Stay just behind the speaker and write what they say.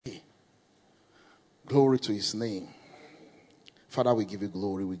Glory to his name. Father, we give you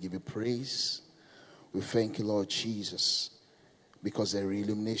glory, we give you praise. We thank you, Lord Jesus, because there is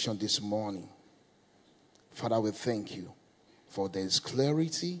illumination this morning. Father, we thank you for there is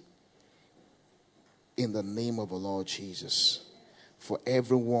clarity in the name of the Lord Jesus. For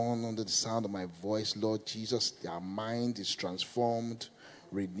everyone under the sound of my voice, Lord Jesus, their mind is transformed,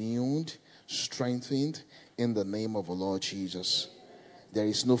 renewed, strengthened in the name of the Lord Jesus. There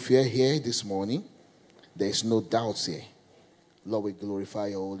is no fear here this morning. There is no doubt here. Lord, we glorify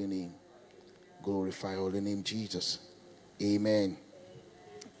your holy name. Glorify your holy name, Jesus. Amen.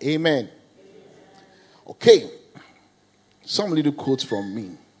 Amen. Okay. Some little quotes from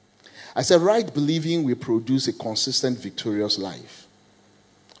me. I said, right believing will produce a consistent, victorious life,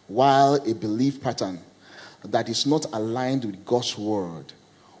 while a belief pattern that is not aligned with God's word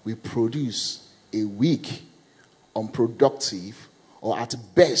will produce a weak, unproductive, or at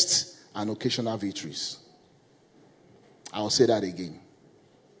best, an occasional victories. I'll say that again.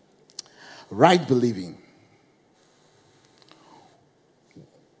 Right believing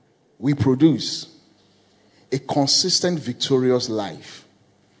will produce a consistent, victorious life,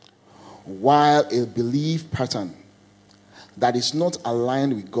 while a belief pattern that is not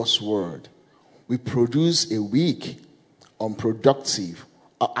aligned with God's word will produce a weak, unproductive,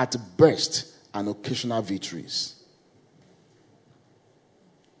 or at best, an occasional victories.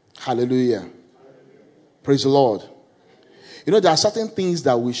 Hallelujah. Praise the Lord. You know, there are certain things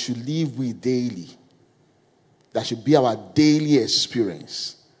that we should live with daily. That should be our daily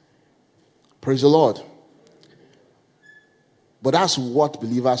experience. Praise the Lord. But that's what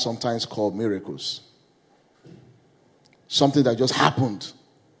believers sometimes call miracles. Something that just happened.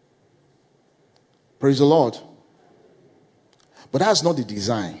 Praise the Lord. But that's not the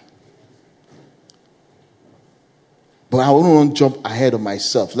design. But I don't want to jump ahead of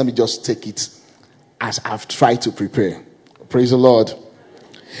myself. Let me just take it as I've tried to prepare. Praise the Lord.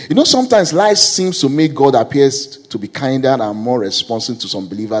 You know, sometimes life seems to make God appears to be kinder and more responsive to some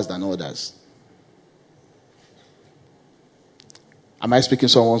believers than others. Am I speaking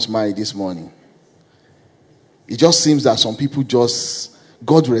someone's mind this morning? It just seems that some people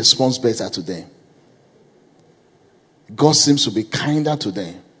God responds better to them. God seems to be kinder to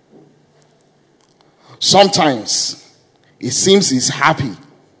them. Sometimes it seems he's happy,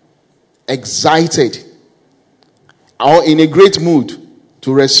 excited, or in a great mood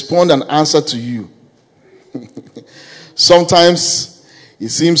to respond and answer to you. Sometimes it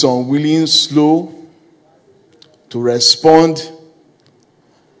seems unwilling, slow to respond,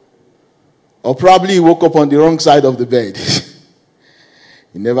 or probably he woke up on the wrong side of the bed.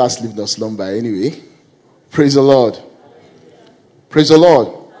 He never slept nor slumber anyway. Praise the Lord. Praise the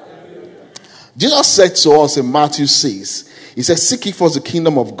Lord. Jesus said to us in Matthew 6, he said, seek ye first the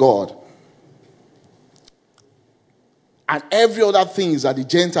kingdom of God. And every other things that the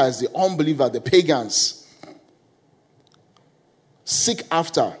Gentiles, the unbelievers, the pagans seek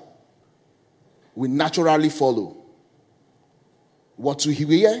after will naturally follow. What to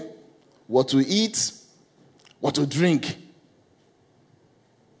hear, what to eat, what to drink.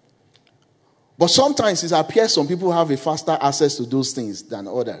 But sometimes it appears some people have a faster access to those things than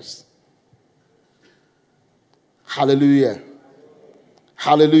others. Hallelujah.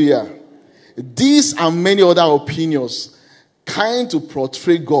 Hallelujah. These and many other opinions kind to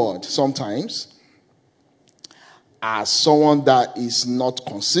portray God sometimes as someone that is not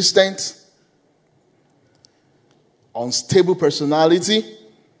consistent, unstable personality.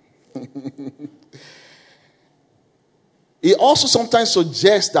 It also sometimes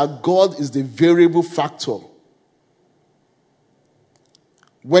suggests that God is the variable factor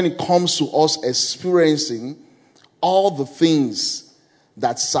when it comes to us experiencing all the things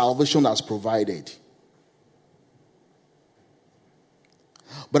that salvation has provided.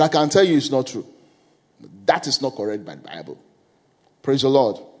 But I can tell you it's not true. That is not correct by the Bible. Praise the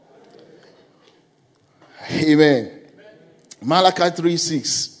Lord. Amen. Malachi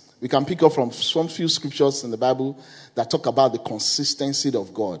 3:6. We can pick up from some few scriptures in the Bible that talk about the consistency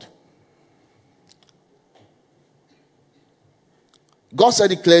of God. God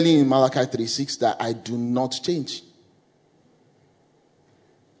said it clearly in Malachi 3:6 that I do not change.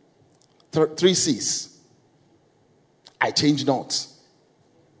 3:6. I change not.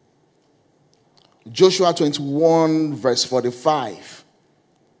 Joshua 21 verse 45.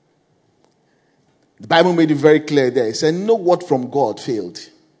 The Bible made it very clear there. It said, no word from God failed.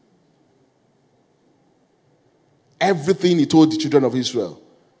 Everything he told the children of Israel,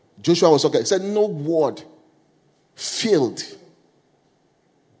 Joshua was okay. He said, no word failed.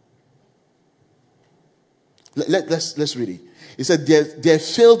 Let's read it. He said, there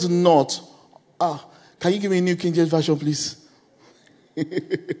failed not Can you give me a New King James Version, please?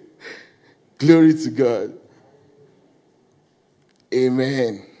 Glory to God.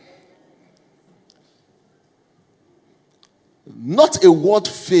 Amen. Not a word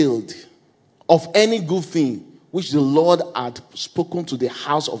failed of any good thing which the Lord had spoken to the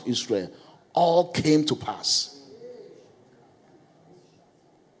house of Israel. All came to pass.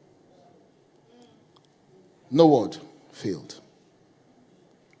 No word failed.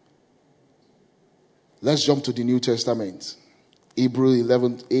 Let's jump to the New Testament. Hebrews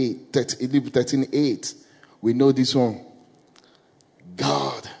 13:8. We know this one.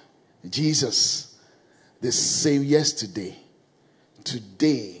 God, Jesus, the same yesterday,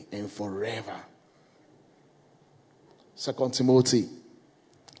 today, and forever. 2 Timothy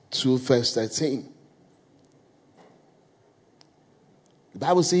 2 verse 13. The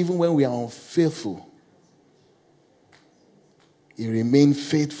Bible says even when we are unfaithful, He remains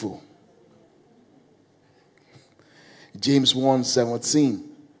faithful. James 1:17.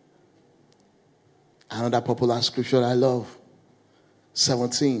 Another popular scripture I love.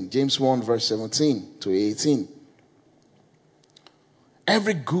 17. James 1 verse 17 to 18.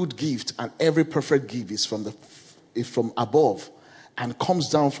 Every good gift and every perfect gift is from above and comes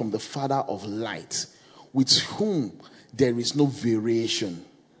down from the Father of light, with whom there is no variation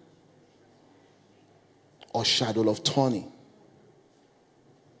or shadow of turning.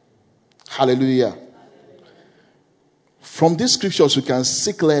 Hallelujah. From these scriptures, we can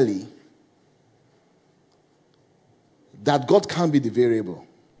see clearly that God can't be the variable.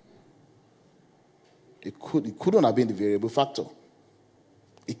 It couldn't have been the variable factor.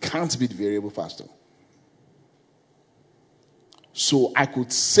 It can't be the variable factor. So I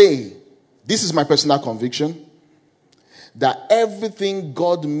could say, this is my personal conviction, that everything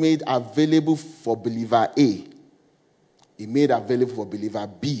God made available for believer A, He made available for believer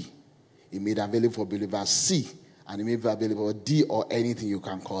B, He made available for believer C, and He made available for D, or anything you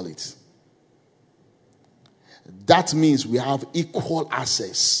can call it. That means we have equal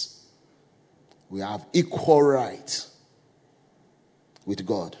access. We have equal right with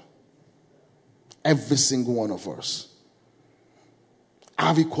God. Every single one of us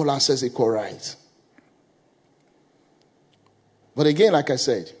have equal access, equal right. But again, like I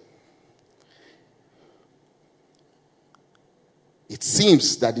said, it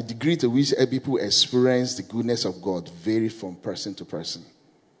seems that the degree to which people experience the goodness of God varies from person to person.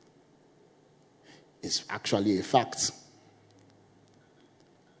 It's actually a fact.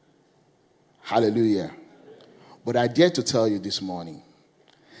 Hallelujah. But I dare to tell you this morning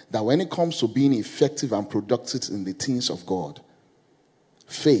that when it comes to being effective and productive in the things of God,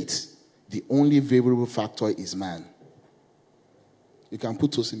 faith, the only variable factor is man. You can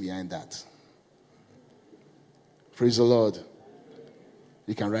put Tosin behind that. Praise the Lord.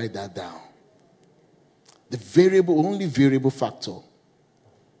 You can write that down. The only variable factor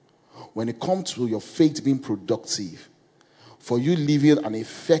when it comes to your faith being productive, for you living an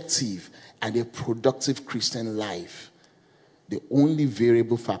effective and a productive Christian life, the only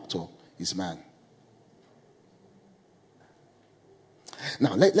variable factor is man.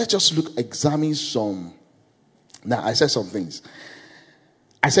 Now, let's just examine some. Now, I said some things.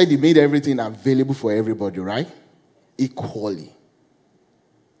 I said He made everything available for everybody, right? Equally.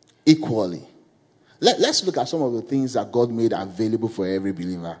 Let's look at some of the things that God made available for every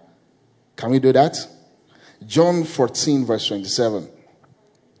believer. Can we do that? John 14 verse 27.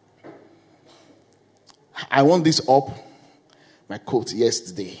 I want this up. My quote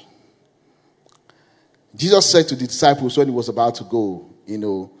yesterday. Jesus said to the disciples when He was about to go,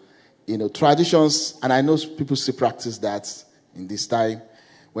 traditions, and I know people still practice that in this time.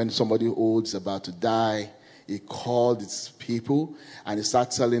 When somebody old is about to die, He called His people and He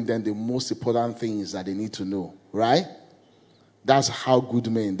started telling them the most important things that they need to know, right? That's how good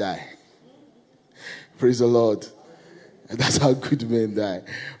men die. Praise the Lord. That's how good men die.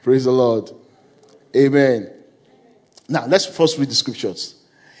 Praise the Lord. Amen. Now, let's first read the scriptures.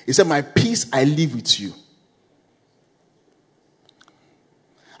 He said, my peace I leave with you.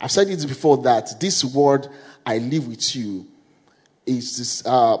 I've said it before that this word, I live with you, is this,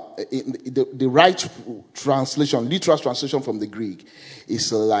 the right translation, literal translation from the Greek,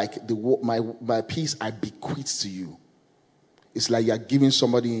 is like my peace I bequeath to you. It's like you're giving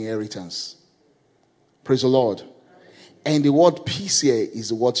somebody inheritance. Praise the Lord. And the word peace here is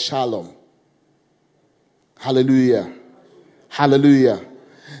the word shalom. Hallelujah. Hallelujah.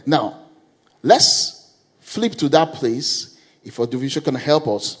 Now, let's flip to that place. If our division can help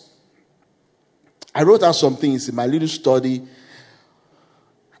us. I wrote out some things in my little study.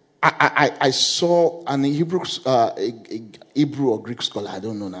 I saw an Hebrew or Greek scholar, I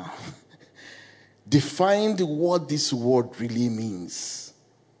don't know now. defined what this word really means.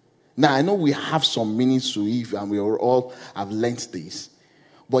 Now, I know we have some meanings to it, and we all have learnt this.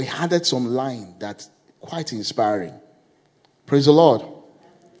 But he added some line that's quite inspiring. Praise the Lord.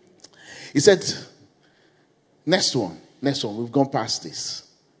 He said, next one. We've gone past this.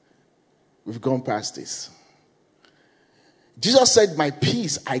 Jesus said, my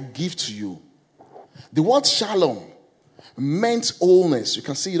peace I give to you. The word shalom meant wholeness. You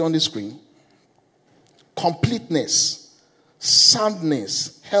can see it on the screen. Completeness,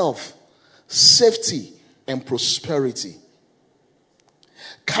 soundness, health, safety, and prosperity.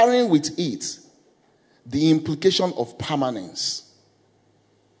 Carrying with it the implication of permanence.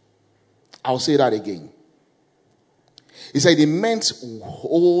 I'll say that again. He said it meant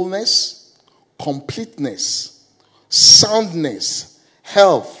wholeness, completeness, soundness,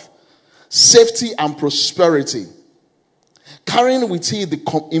 health, safety, and prosperity. Carrying with it the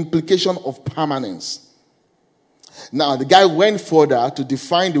implication of permanence. Now, the guy went further to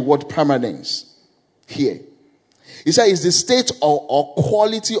define the word permanence here. He said it's the state or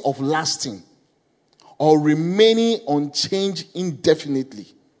quality of lasting or remaining unchanged indefinitely.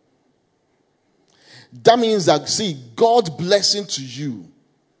 That means that, see, God's blessing to you,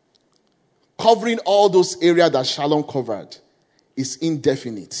 covering all those areas that Shalom covered, is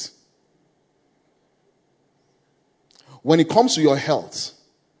indefinite. When it comes to your health,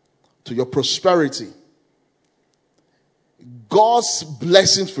 to your prosperity, God's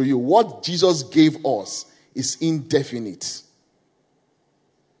blessings for you, what Jesus gave us, is indefinite.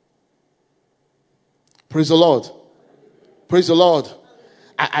 Praise the Lord. Praise the Lord.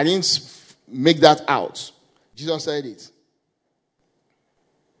 I didn't make that out. Jesus said it.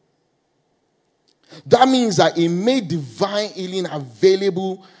 That means that he made divine healing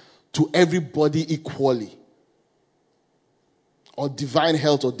available to everybody equally. Or divine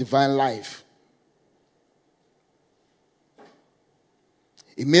health or divine life.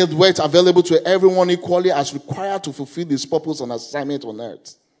 He made wealth available to everyone equally as required to fulfill his purpose and assignment on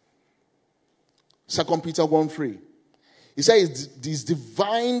earth. 2 Peter 1:3. He says this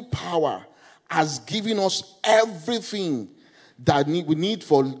divine power has given us everything that we need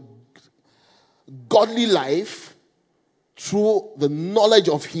for godly life through the knowledge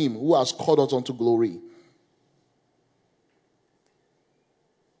of him who has called us unto glory.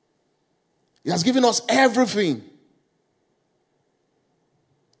 He has given us everything.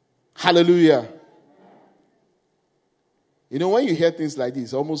 Hallelujah. You know, when you hear things like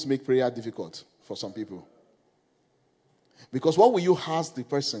this, it almost makes prayer difficult for some people. Because what will you ask the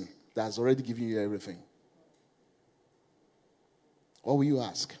person that has already given you everything? What will you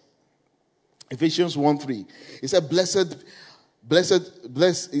ask? Ephesians 1:3. He said, blessed.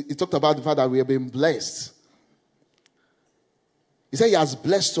 He talked about the fact that we have been blessed. He said he has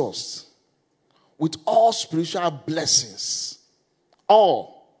blessed us with all spiritual blessings.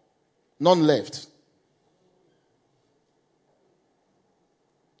 All. None left.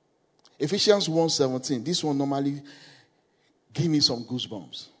 Ephesians 1:17. This one normally give me some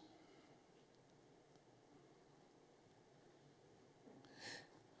goosebumps.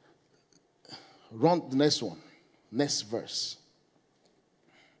 Run the next one. Next verse.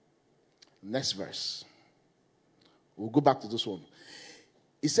 We'll go back to this one.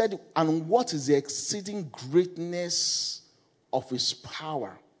 He said, and what is the exceeding greatness of his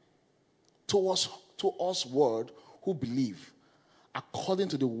power to us word who believe, according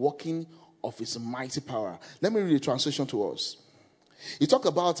to the working of his mighty power. Let me read the translation to us. He talked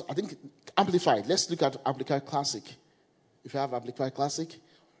about, I think, Amplified. Let's look at Amplified Classic. If you have Amplified Classic.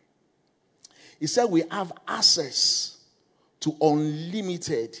 He said we have access to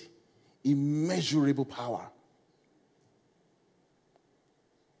unlimited, immeasurable power.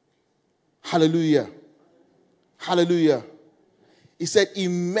 Hallelujah. Hallelujah. He said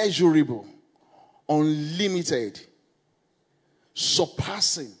immeasurable, unlimited,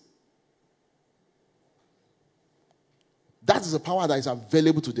 surpassing. That is the power that is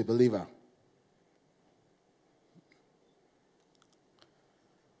available to the believer.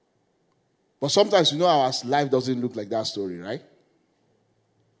 But sometimes, our life doesn't look like that story, right?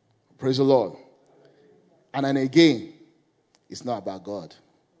 Praise the Lord. And then again, it's not about God.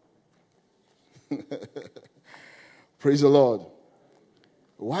 Praise the Lord.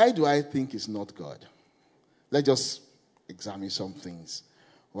 Why do I think it's not God? Let's just examine some things.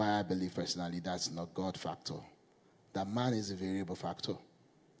 Why I believe personally that's not God factor. That man is a variable factor.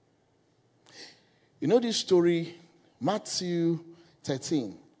 You know this story, Matthew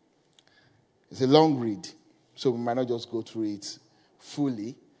 13. It's a long read, so we might not just go through it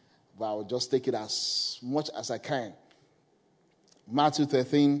fully, but I'll just take it as much as I can. Matthew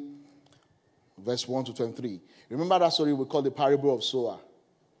 13, verse 1 to 23. Remember that story we call the parable of sower.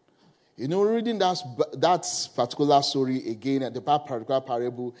 You know, reading that particular story again, and the particular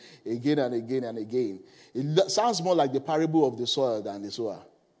parable again and again and again, it sounds more like the parable of the sower than the sower.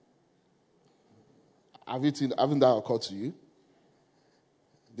 Haven't that occurred to you?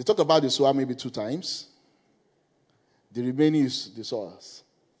 They talked about the sower maybe 2 times. The remaining is the sowers.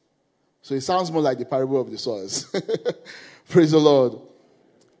 So it sounds more like the parable of the sowers. Praise the Lord.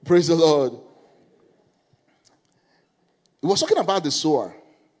 Praise the Lord. He was talking about the sower.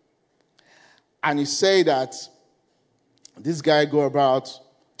 And he said that this guy go about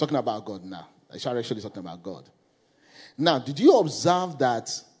talking about God now. He's actually talking about God. Now, did you observe that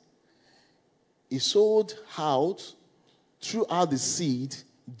he sowed out throughout the seed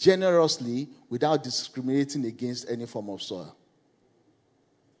generously without discriminating against any form of soil?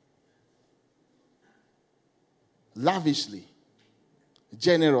 Lavishly,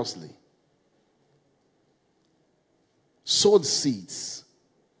 generously. Sowed seeds.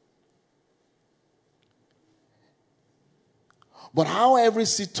 But how every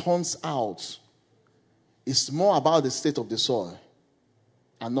seed turns out is more about the state of the soil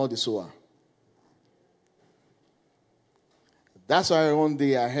and not the sower. That's why one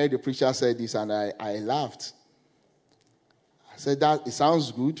day I heard the preacher say this and I laughed. I said that it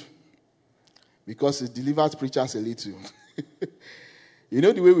sounds good because it delivers preachers a little. You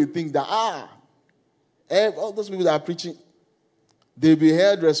know the way we think that, all those people that are preaching, they'll be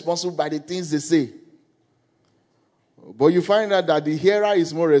held responsible by the things they say. But you find out that the hearer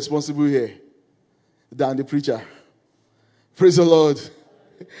is more responsible here than the preacher. Praise the Lord.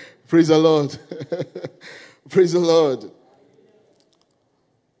 Praise the Lord. Praise the Lord.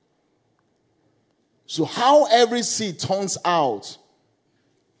 So how every seed turns out.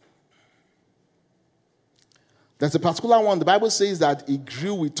 There's a particular one. The Bible says that it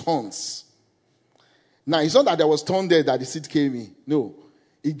grew with thorns. Now, it's not that there was thorn there that the seed came in. No.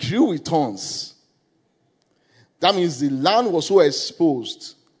 It grew with thorns. That means the land was so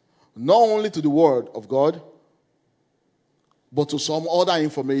exposed, not only to the word of God, but to some other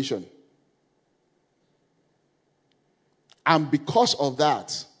information. And because of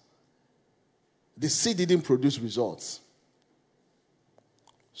that, the seed didn't produce results.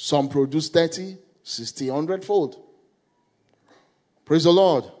 Some produced 30, 60, 100-fold. Praise the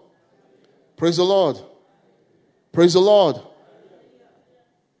Lord. Praise the Lord. Praise the Lord.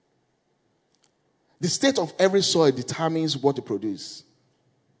 The state of every soil determines what it produces.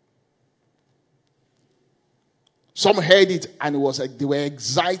 Some heard it and it was like they were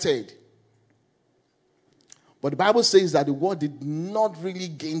excited. But the Bible says that the word did not really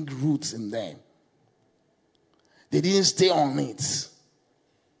gain roots in them. They didn't stay on it.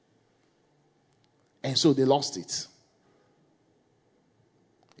 And so they lost it.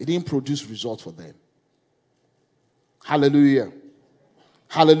 It didn't produce result for them. Hallelujah.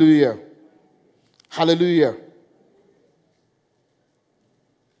 Hallelujah. Hallelujah.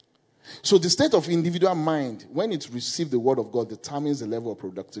 So the state of individual mind, when it receives the word of God, determines the level of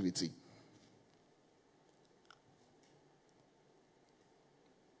productivity.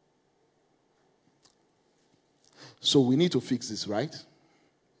 So we need to fix this, right?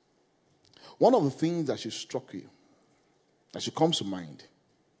 One of the things that should struck you, that should come to mind,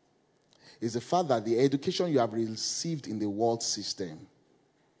 is the fact that the education you have received in the world system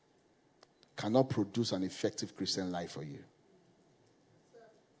cannot produce an effective Christian life for you.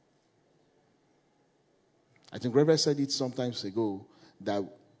 I think Reverend said it sometimes ago that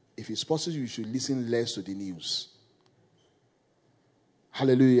if it's possible, you should listen less to the news.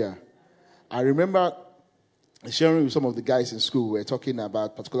 Hallelujah. I remember sharing with some of the guys in school, we were talking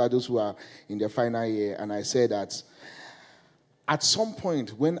about, particularly those who are in their final year, and I said that at some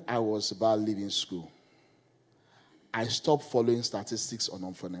point when I was about leaving school, I stopped following statistics on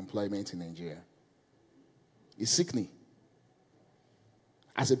unemployment in Nigeria. It's sickening.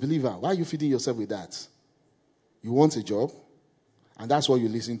 As a believer, why are you feeding yourself with that? You want a job, and that's what you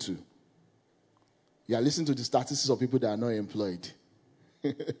listen to. You are listening to the statistics of people that are not employed.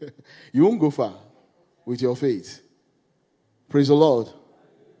 You won't go far with your faith. Praise the Lord.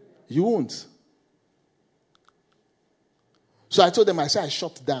 You won't. So I told them, I said, I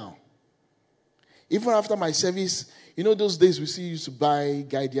shut down. Even after my service, you know those days we see you used to buy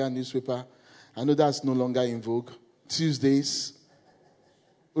Guardian newspaper. I know that's no longer in vogue. Tuesdays.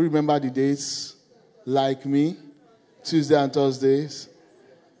 Who remember the days? Like me. Tuesday and Thursdays.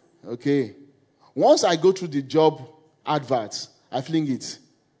 Okay. Once I go through the job adverts, I fling it.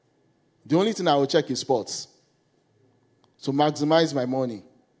 The only thing I will check is sports. So maximize my money.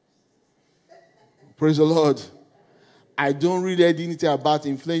 Praise the Lord. I don't read anything about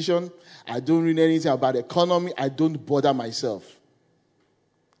inflation. I don't read anything about economy. I don't bother myself.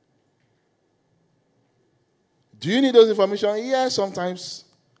 Do you need those information? Yeah, sometimes.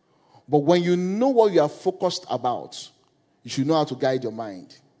 But when you know what you are focused about, you should know how to guide your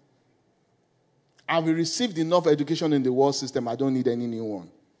mind. I've received enough education in the world system. I don't need any new one.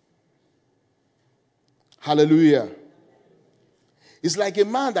 Hallelujah. It's like a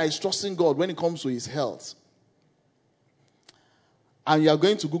man that is trusting God when it comes to his health. And you are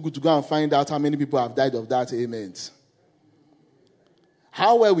going to Google to go and find out how many people have died of that ailment.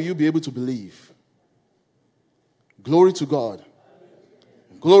 How well will you be able to believe? Glory to God.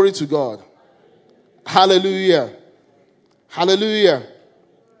 Glory to God. Hallelujah. Hallelujah.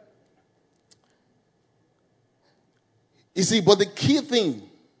 You see, but the key thing,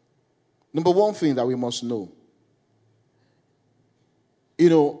 number one thing that we must know,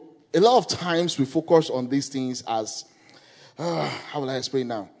 a lot of times we focus on these things as, how will I explain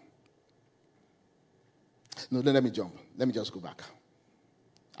now? No, let me jump. Let me just go back.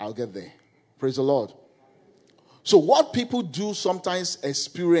 I'll get there. Praise the Lord. So what people do sometimes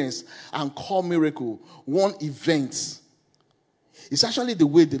experience and call miracle, one event, is actually the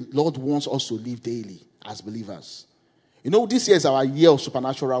way the Lord wants us to live daily as believers. This year is our year of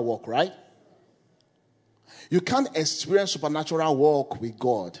supernatural work, right? You can't experience supernatural work with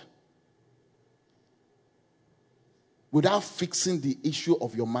God without fixing the issue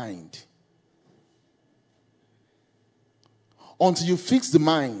of your mind. Until you fix the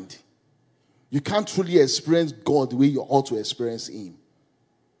mind, you can't truly experience God the way you ought to experience Him.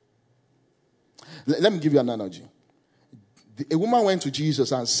 Let me give you an analogy. A woman went to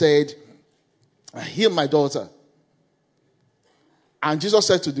Jesus and said, "Heal my daughter." And Jesus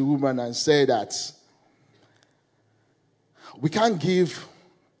said to the woman and said that we can't give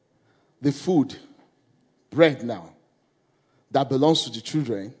the food, bread now, that belongs to the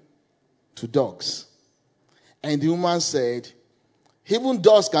children, to dogs. And the woman said, even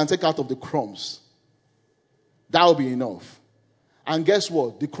dogs can take out of the crumbs. That will be enough. And guess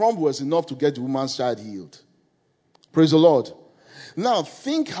what? The crumb was enough to get the woman's child healed. Praise the Lord. Now,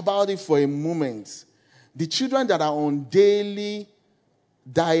 think about it for a moment. The children that are on daily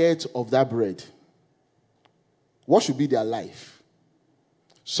diet of that bread, what should be their life?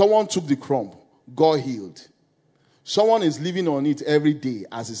 Someone took the crumb, got healed. Someone is living on it every day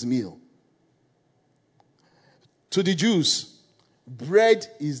as his meal. To the Jews, bread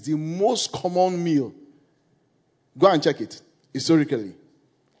is the most common meal. Go and check it historically.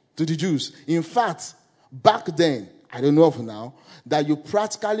 To the Jews. In fact, back then, I don't know of now, that you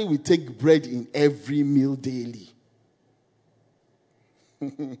practically will take bread in every meal daily.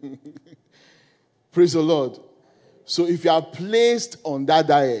 Praise the Lord. So if you are placed on that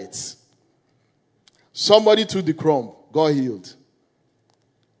diet, somebody took the crumb, got healed.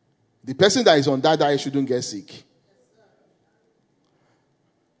 The person that is on that diet shouldn't get sick.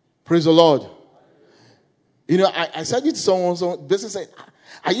 Praise the Lord. I said it to someone, so person said,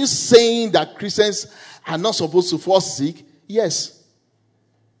 are you saying that Christians are not supposed to fall sick? Yes.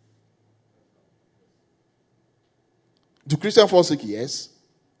 Do Christians fall sick? Yes.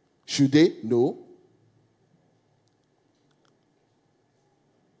 Should they? No.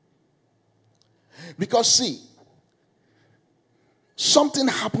 Because see, something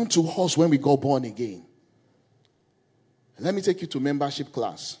happened to us when we got born again. Let me take you to membership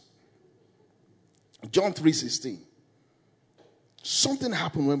class. John 3:16. Something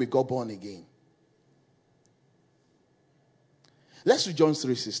happened when we got born again. Let's read John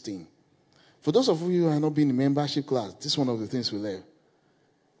 3:16. For those of you who have not been in membership class, this is one of the things we learn.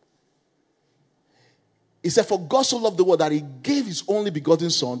 He said, for God so loved the world that He gave His only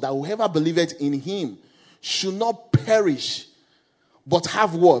begotten Son, that whoever believeth in Him should not perish, but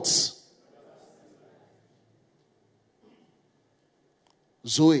have what?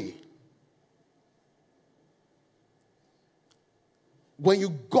 Zoe. When you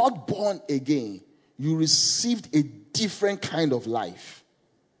got born again, you received a different kind of life.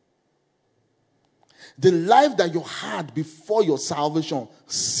 The life that you had before your salvation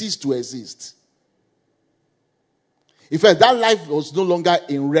ceased to exist. In fact, that life was no longer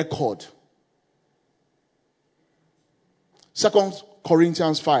in record. 2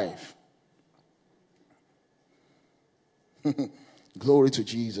 Corinthians 5. Glory to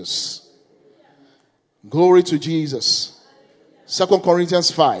Jesus. Glory to Jesus. 2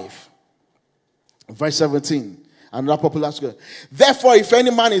 Corinthians 5, verse 17. Another popular scripture. Therefore, if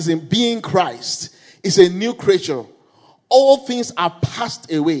any man is in being Christ, is a new creature. All things are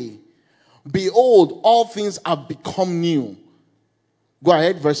passed away. Behold, all things have become new. Go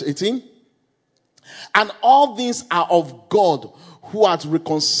ahead, verse 18. And all things are of God, who hath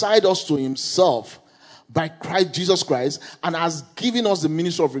reconciled us to himself by Christ Jesus Christ, and has given us the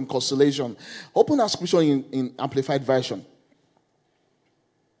ministry of reconciliation. Open our scripture in Amplified Version.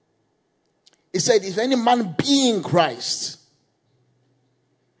 It said, if any man be in Christ,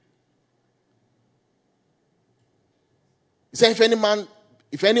 he said,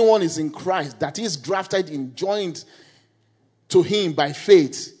 if anyone is in Christ, that is grafted in, joined to him by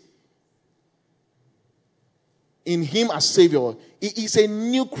faith in him as Savior, he is a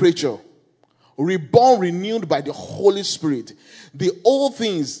new creature, reborn, renewed by the Holy Spirit. The old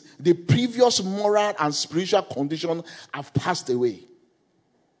things, the previous moral and spiritual condition have passed away.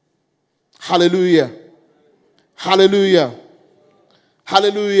 Hallelujah. Hallelujah.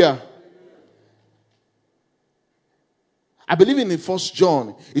 Hallelujah. I believe in the 1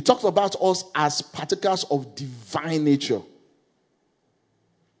 John, it talks about us as partakers of divine nature.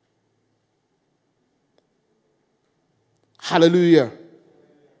 Hallelujah.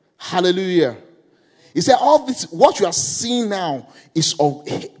 Hallelujah. He said, all this, what you are seeing now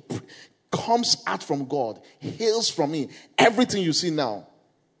comes out from God, hails from Him. Everything you see now.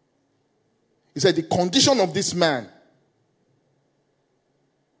 He said, the condition of this man,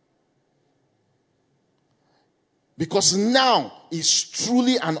 because now is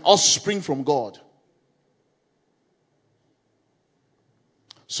truly an offspring from God.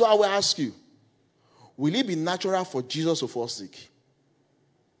 So I will ask you, will it be natural for Jesus to fall sick?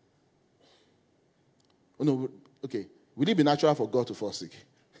 Oh, no, okay. Will it be natural for God to fall sick?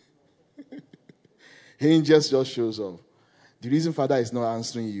 Angels just shows up. The reason Father is not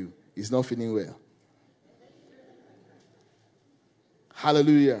answering you, he's not feeling well.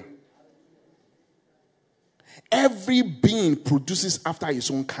 Hallelujah. Every being produces after his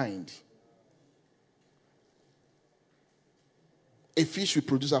own kind. A fish will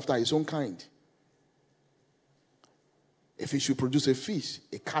produce after his own kind. A fish will produce a fish.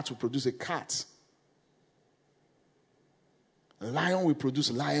 A cat will produce a cat. A lion will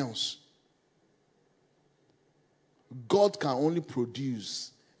produce lions. God can only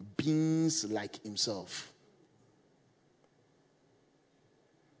produce beings like himself.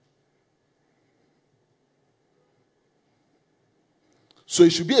 So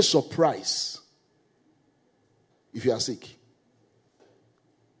it should be a surprise if you are sick.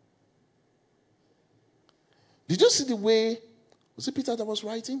 Did you see the way, was it Peter that was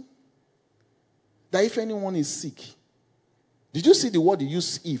writing? That if anyone is sick, did you see the word he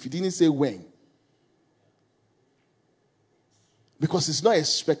used if? He didn't say when. Because it's not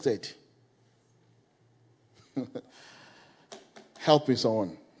expected. Help me,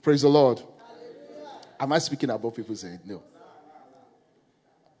 someone. Praise the Lord. Hallelujah. Am I speaking above people saying no?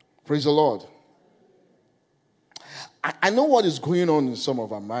 Praise the Lord. I know what is going on in some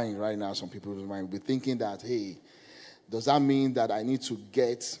of our mind right now. Some people's mind will be thinking that, hey, does that mean that I need to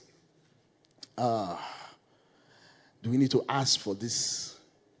get, do we need to ask for this?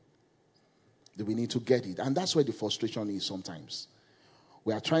 Do we need to get it? And that's where the frustration is sometimes.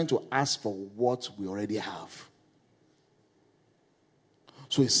 We are trying to ask for what we already have.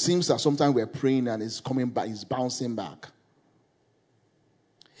 So it seems that sometimes we're praying and it's coming back, it's bouncing back.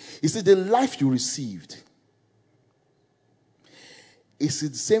 You see, the life you received is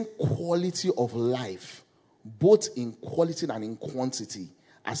the same quality of life, both in quality and in quantity,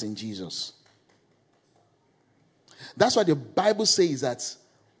 as in Jesus. That's why the Bible says that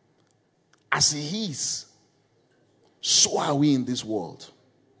as He is, so are we in this world.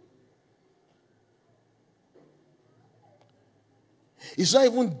 It's not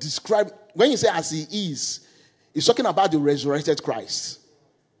even described. When you say as He is, it's talking about the resurrected Christ.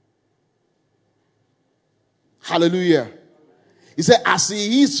 Hallelujah. He said, as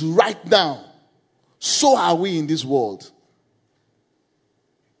He is right now, so are we in this world.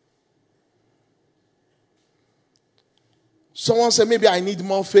 Someone said, maybe I need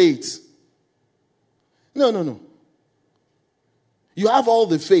more faith. No. You have all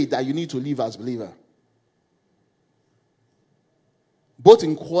the faith that you need to live as a believer. Both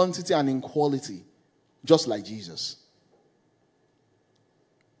in quantity and in quality, just like Jesus.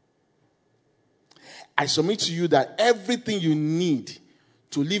 I submit to you that everything you need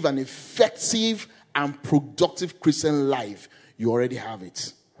to live an effective and productive Christian life, you already have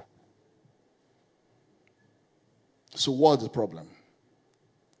it. So what's the problem?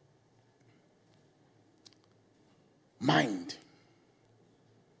 Mind.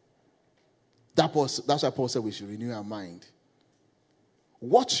 That's why Paul said we should renew our mind.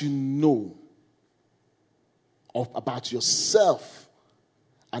 What you know about yourself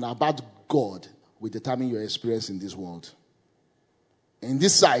and about God will determine your experience in this world. In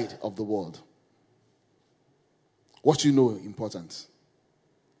this side of the world. What you know important.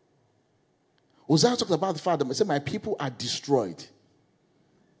 Hosea talked about the fact that he said, my people are destroyed.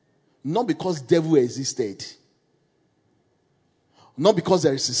 Not because devil existed. Not because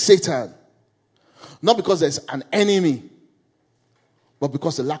there is a Satan. Not because there is an enemy. But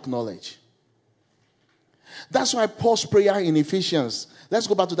because they lack knowledge. That's why Paul's prayer in Ephesians. Let's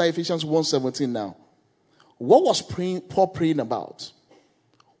go back to that Ephesians 1:17 now. What was Paul praying about?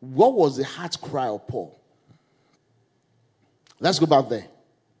 What was the heart cry of Paul? Let's go back there.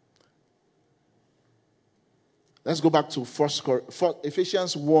 Let's go back to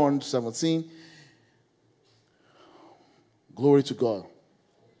Ephesians 1:17. Glory to God.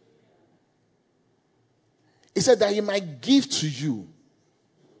 He said that he might give to you.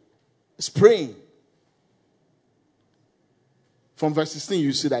 He's praying. From verse 16,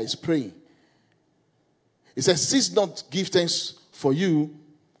 you see that he's praying. He says, cease not give thanks for you,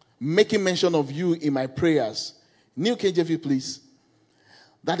 making mention of you in my prayers. New KJV, please.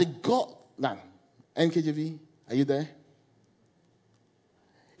 That the God... Now, NKJV, are you there?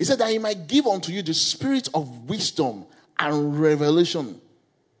 He said that he might give unto you the spirit of wisdom and revelation.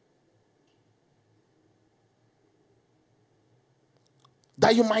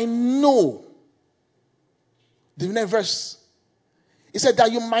 That you might know. The next verse. He said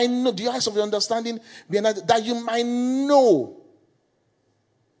that you might know. The eyes of your understanding. That you might know.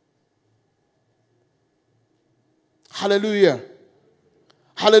 Hallelujah.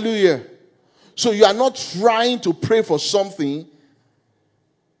 Hallelujah. So you are not trying to pray for something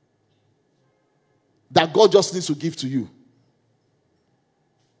that God just needs to give to you.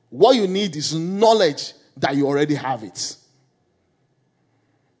 What you need is knowledge that you already have it.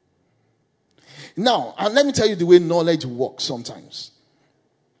 Now, and let me tell you the way knowledge works sometimes.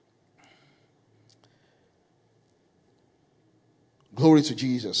 Glory to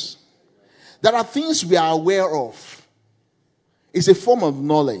Jesus. There are things we are aware of. It's a form of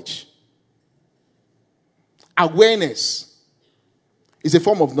knowledge. Awareness is a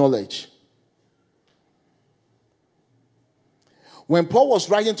form of knowledge. When Paul was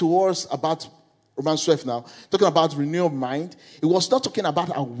writing to us about Romans 12 now, talking about renewal of mind, he was not talking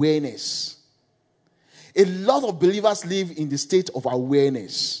about awareness. A lot of believers live in the state of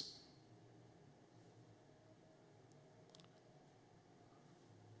awareness.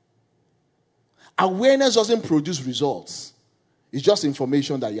 Awareness doesn't produce results. It's just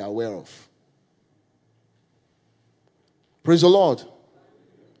information that you're aware of. Praise the Lord.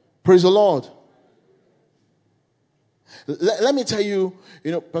 Praise the Lord. Let me tell you,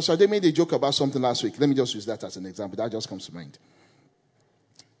 Pastor Ade made a joke about something last week. Let me just use that as an example. That just comes to mind.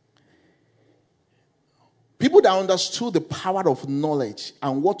 People that understood the power of knowledge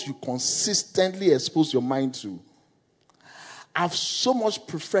and what you consistently expose your mind to have so much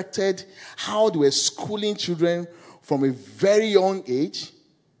perfected how they were schooling children from a very young age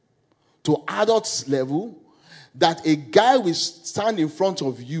to adult level, that a guy will stand in front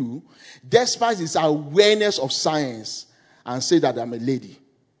of you despite his awareness of science and say that I'm a lady.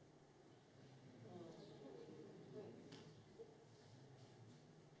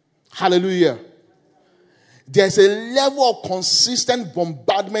 Hallelujah. There's a level of consistent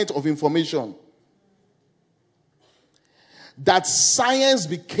bombardment of information that science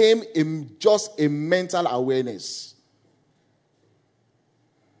became just a mental awareness.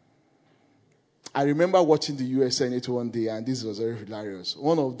 I remember watching the US Senate one day, and this was very hilarious.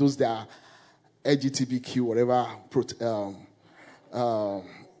 One of those that are LGBTQ, whatever,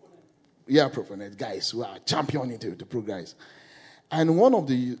 proponent guys who are championing the pro-guys. And one of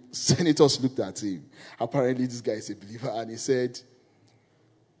the senators looked at him. Apparently, this guy is a believer, and he said,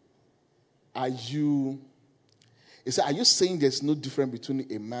 Are you saying there's no difference between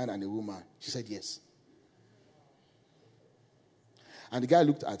a man and a woman? She said, yes. And the guy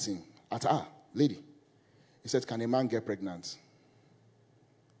looked at him, at her, lady. He said, can a man get pregnant?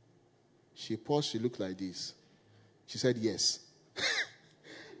 She paused, she looked like this. She said, yes.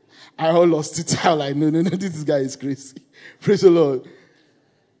 I all lost it. I was like, no, this guy is crazy. Praise the Lord.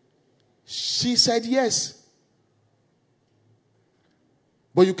 She said yes.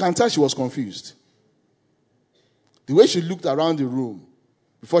 But you can tell she was confused. The way she looked around the room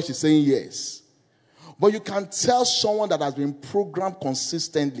before she's saying yes. But you can tell someone that has been programmed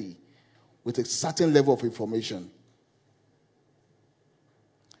consistently with a certain level of information.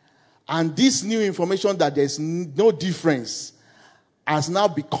 And this new information that there's no difference has now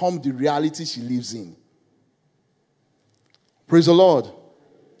become the reality she lives in. Praise the Lord.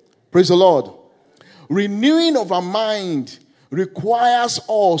 Praise the Lord. Renewing of our mind requires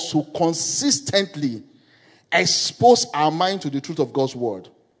us to consistently expose our mind to the truth of God's word.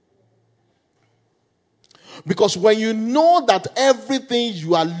 Because when you know that everything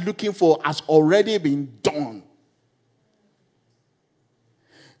you are looking for has already been done,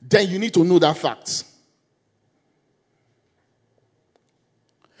 then you need to know that fact.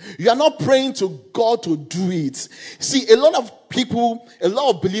 You are not praying to God to do it. See, a lot of people, a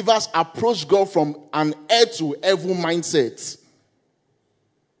lot of believers approach God from an earth to heaven mindset.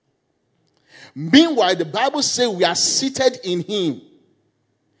 Meanwhile, the Bible says we are seated in Him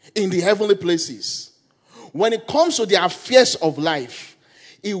in the heavenly places. When it comes to the affairs of life,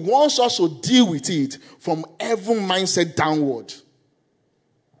 He wants us to deal with it from heaven mindset downward.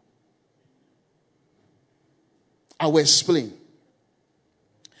 I will explain.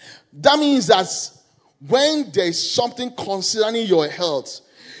 That means that when there is something concerning your health,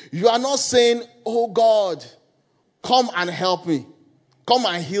 you are not saying, oh God, come and help me. Come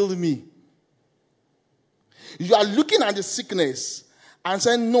and heal me. You are looking at the sickness and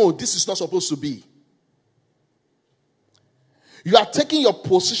saying, no, this is not supposed to be. You are taking your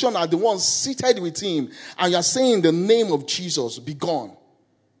position as the one seated with Him, and you are saying in the name of Jesus, be gone.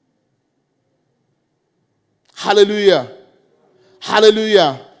 Hallelujah.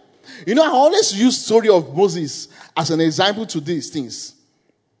 Hallelujah. You know, I always use the story of Moses as an example to these things.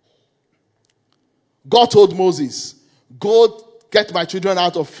 God told Moses, go get my children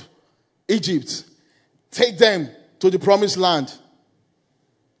out of Egypt. Take them to the promised land.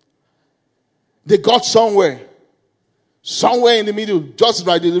 They got somewhere in the middle, just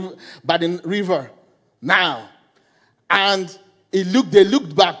by the river. Now, and they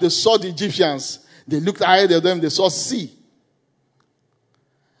looked back, they saw the Egyptians. They looked ahead of them, they saw sea.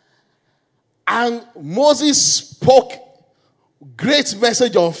 And Moses spoke great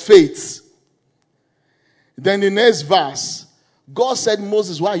message of faith. Then the next verse, God said,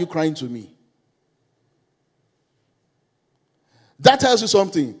 Moses, why are you crying to me? That tells you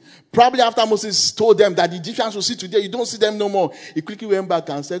something. Probably after Moses told them that the Egyptians will see today, you don't see them no more. He quickly went back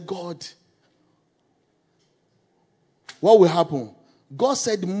and said, God, what will happen? God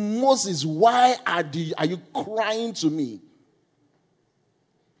said, Moses, why are you crying to me?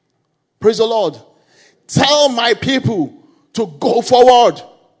 Praise the Lord. Tell my people to go forward.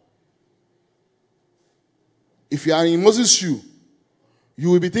 If you are in Moses' shoe,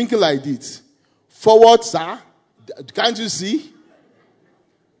 you will be thinking like this. Forward, sir. Can't you see?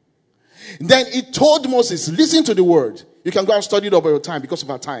 Then he told Moses, listen to the word. You can go and study it over your time because of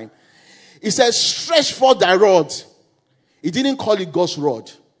our time. He says, stretch forth thy rod. He didn't call it God's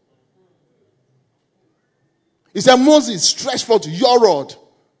rod. He said, Moses, stretch forth your rod.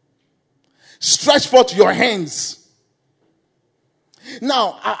 Stretch forth your hands.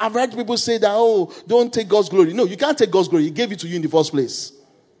 Now, I've heard people say that, oh, don't take God's glory. No, you can't take God's glory. He gave it to you in the first place.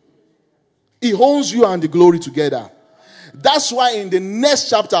 He owns you and the glory together. That's why in the next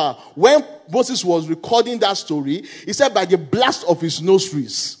chapter, when Moses was recording that story, he said by the blast of his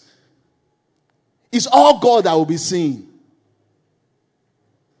nostrils, it's all God that will be seen.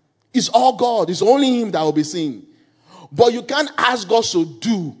 It's all God. It's only Him that will be seen. But you can't ask God to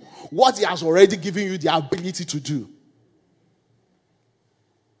do what He has already given you the ability to do.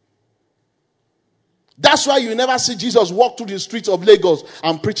 That's why you never see Jesus walk through the streets of Lagos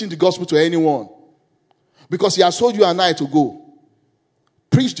and preaching the gospel to anyone. Because He has told you and I to go.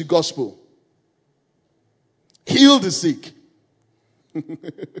 Preach the gospel. Heal the sick.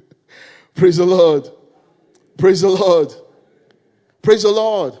 Praise the Lord. Praise the Lord. Praise the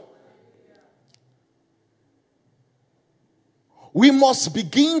Lord. We must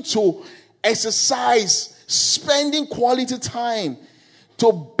begin to exercise spending quality time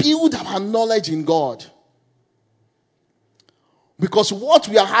to build our knowledge in God. Because what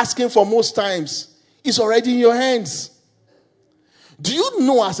we are asking for most times is already in your hands. Do you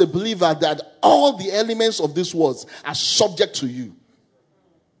know as a believer that all the elements of this world are subject to you?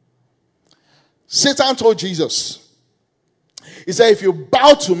 Satan told Jesus, he said, if you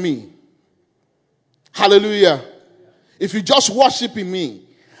bow to me, hallelujah, if you just worship in me,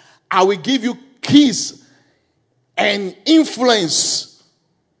 I will give you keys and influence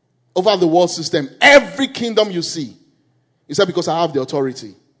over the world system. Every kingdom you see. He said, because I have the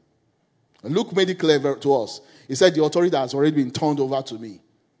authority. And Luke made it clear to us. He said, the authority has already been turned over to me.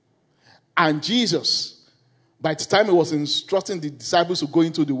 And Jesus, by the time he was instructing the disciples to go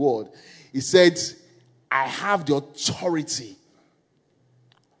into the world, he said, I have the authority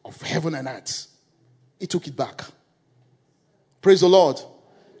of heaven and earth. He took it back. Praise the Lord.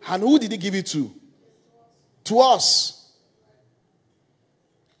 And who did he give it to? To us.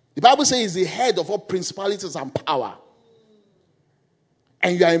 The Bible says he's the head of all principalities and power.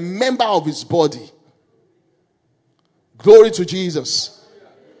 And you are a member of his body. Glory to Jesus.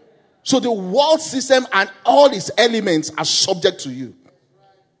 So the world system and all its elements are subject to you.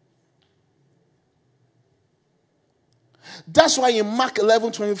 That's why in Mark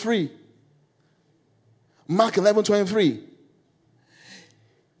 11:23,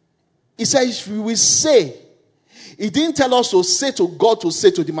 he says, if we will say, he didn't tell us to say to God to say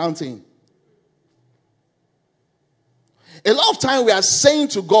to the mountain. A lot of time we are saying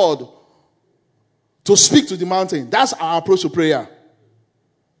to God to speak to the mountain. That's our approach to prayer.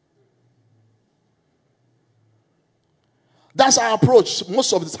 That's our approach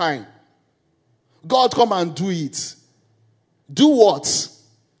most of the time. God, come and do it. Do what?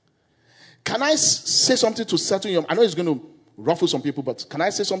 Can I say something to settle you? I know it's going to ruffle some people, but can I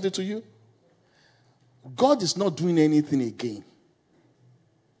say something to you? God is not doing anything again.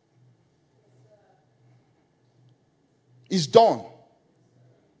 It's done.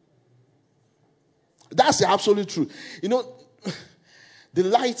 That's the absolute truth. You know, the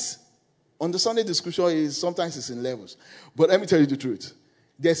light on the Sunday the scripture is sometimes it's in levels. But let me tell you the truth.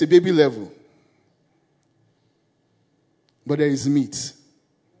 There's a baby level. But there is meat.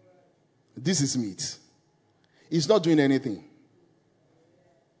 This is meat. He's not doing anything.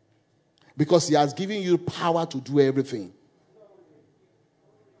 Because he has given you power to do everything.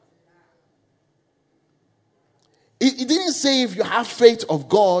 He didn't say if you have faith of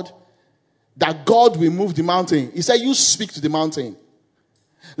God, that God will move the mountain. He said you speak to the mountain.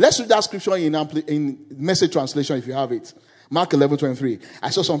 Let's read that scripture in Message translation if you have it. Mark 11:23.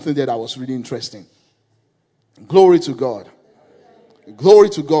 I saw something there that was really interesting. Glory to God. Glory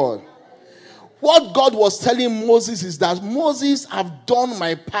to God. What God was telling Moses is that Moses, I've done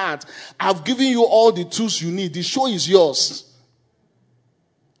my part. I've given you all the tools you need. The show is yours.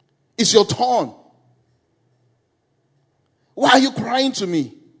 It's your turn. Why are you crying to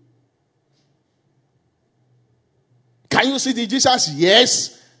me? Can you see the Egyptians?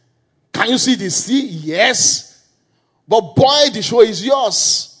 Yes. Can you see the sea? Yes. But boy, the show is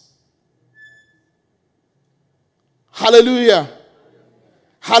yours. Hallelujah.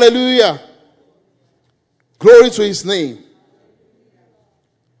 Hallelujah. Glory to his name.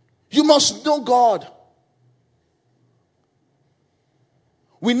 You must know God.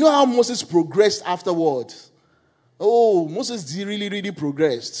 We know how Moses progressed afterward. Oh, Moses really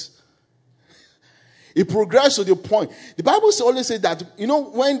progressed. He progressed to the point. The Bible always says that, you know,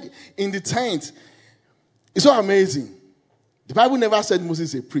 when in the tent, it's so amazing. The Bible never said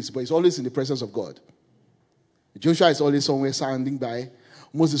Moses is a priest, but he's always in the presence of God. Joshua is always somewhere standing by.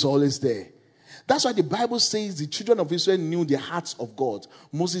 Moses is always there. That's why the Bible says the children of Israel knew the hearts of God.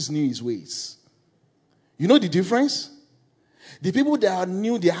 Moses knew his ways. You know the difference? The people that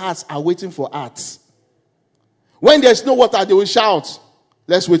knew their hearts are waiting for hearts. When there's no water, they will shout,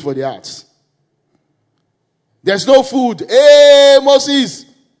 let's wait for the hearts. There's no food. Hey, Moses.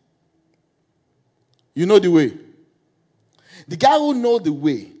 You know the way. The guy who knows the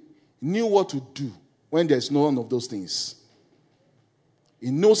way knew what to do when there's none of those things.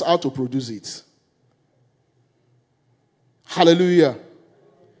 He knows how to produce it. Hallelujah.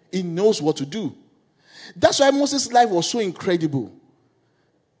 He knows what to do. That's why Moses' life was so incredible.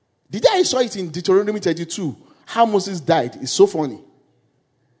 The day I saw it in Deuteronomy 32, how Moses died, is so funny.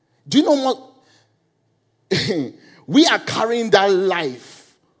 Do you know what? We are carrying that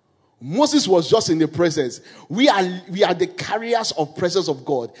life. Moses was just in the presence. We are the carriers of presence of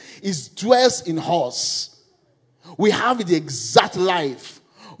God. It dwells in us. We have the exact life.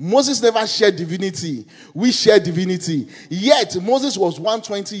 Moses never shared divinity. We share divinity. Yet, Moses was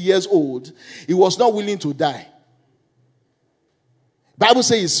 120 years old. He was not willing to die. Bible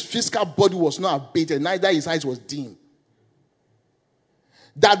says his physical body was not abated, neither his eyes was dim.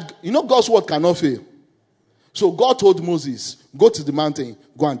 That, you know, God's word cannot fail. So God told Moses, go to the mountain,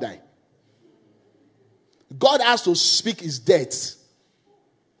 go and die. God has to speak his death.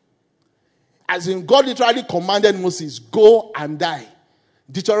 As in, God literally commanded Moses, go and die.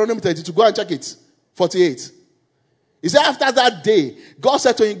 Deuteronomy 32, go and check it. 48. He said after that day, God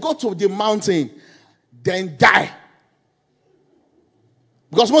said to him, go to the mountain, then die.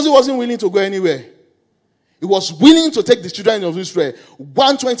 Because Moses wasn't willing to go anywhere. He was willing to take the children of Israel,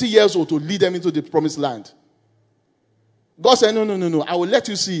 120 years old, to lead them into the promised land. God said, no, I will let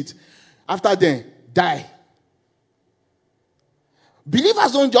you see it. After then, die.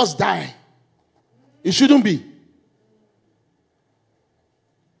 Believers don't just die. It shouldn't be.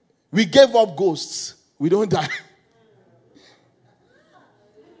 We gave up ghosts. We don't die.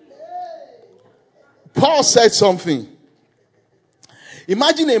 Paul said something.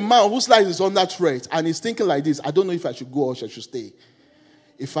 Imagine a man whose life is under threat and he's thinking like this, I don't know if I should go or I should stay.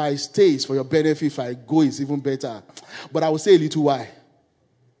 If I stay, it's for your benefit. If I go, it's even better. But I will say a little why.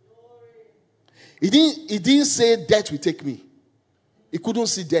 He didn't say death will take me. He couldn't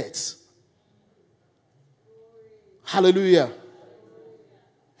see death. Hallelujah.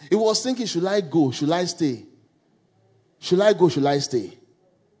 He was thinking, should I go? Should I stay? Should I go? Should I stay?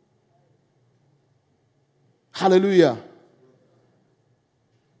 Hallelujah.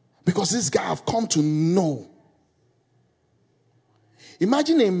 Because this guy have come to know.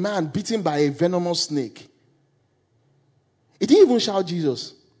 Imagine a man beaten by a venomous snake. He didn't even shout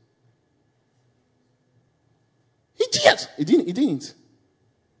Jesus. He didn't.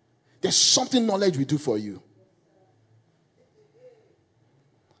 There's something knowledge will do for you.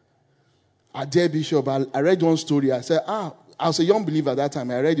 I dare Bishop, I read one story. I said, I was a young believer at that time.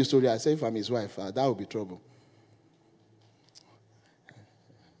 I read the story. I said, if I'm his wife, that would be trouble.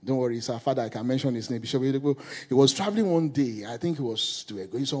 Don't worry, it's our father. I can mention his name. Bishop. He was traveling one day. I think he was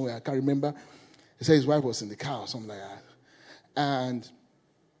going somewhere. I can't remember. He said his wife was in the car or something like that. And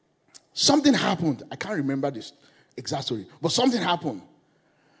something happened. I can't remember this exact story. But something happened.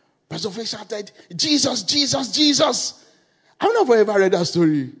 Pastor Faith shouted, Jesus, Jesus, Jesus. I don't know if I ever read that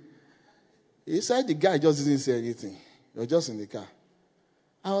story. He said the guy just didn't say anything. He was just in the car.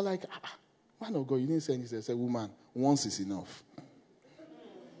 I was like, man of God, you didn't say anything. I said, woman, once is enough.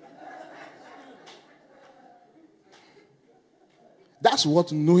 That's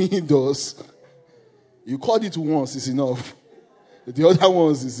what knowing does. You called it once, is enough. The other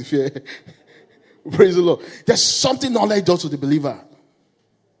ones is fear. Praise the Lord. There's something knowledge does to the believer.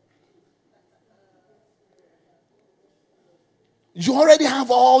 You already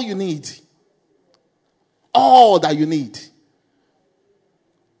have all you need. All that you need.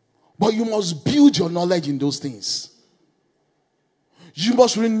 But you must build your knowledge in those things. You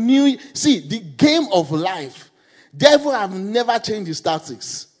must renew. See, the game of life, devil have never changed his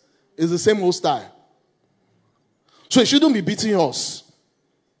tactics. It's the same old style. So it shouldn't be beating us.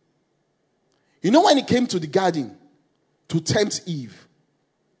 You know when he came to the garden to tempt Eve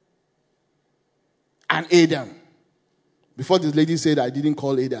and Adam, before the lady said, I didn't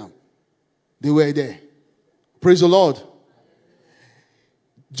call Adam, they were there. Praise the Lord.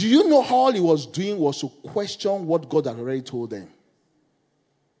 Do you know all he was doing was to question what God had already told them?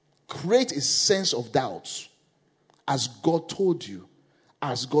 Create a sense of doubt. As God told you.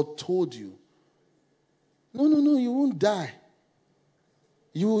 As God told you. No, you won't die.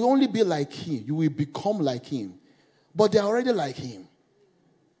 You will only be like him. You will become like him. But they're already like him.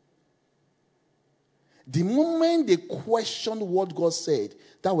 The moment they questioned what God said,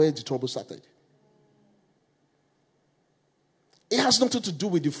 that's where the trouble started. It has nothing to do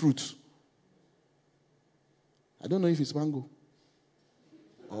with the fruit. I don't know if it's mango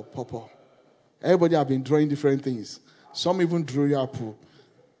or pawpaw. Everybody have been drawing different things. Some even drew apple.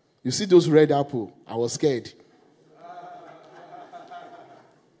 You see those red apple? I was scared.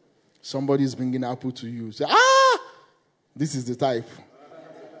 Somebody's bringing apple to you. Say, this is the type.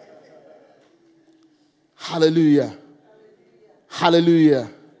 Hallelujah. Hallelujah.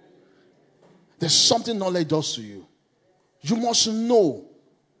 There's something knowledge does to you. You must know.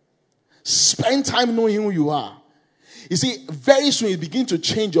 Spend time knowing who you are. You see, very soon you begin to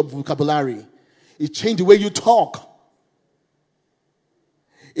change your vocabulary. It changes the way you talk.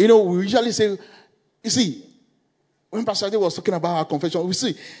 You know, we usually say, you see, when Pastor Ade was talking about our confession, we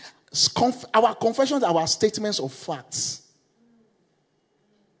see, our confessions are our statements of facts.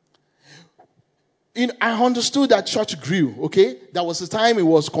 I understood that church grew, okay? There was a time it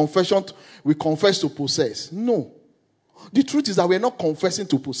was confession, we confessed to possess. No. The truth is that we are not confessing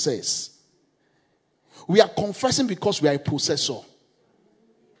to possess. We are confessing because we are a possessor.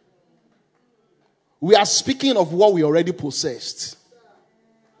 We are speaking of what we already possessed.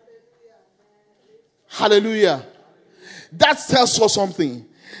 Hallelujah. That tells us something.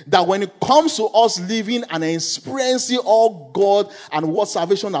 That when it comes to us living and experiencing all God and what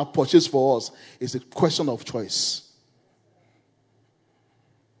salvation has purchased for us, it's a question of choice.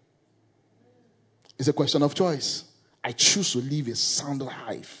 It's a question of choice. I choose to live a sound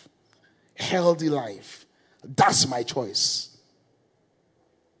life, healthy life. That's my choice.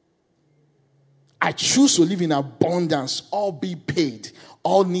 I choose to live in abundance, all be paid,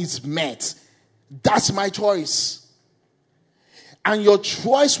 all needs met. That's my choice. And your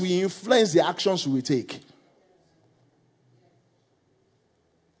choice will influence the actions you will take.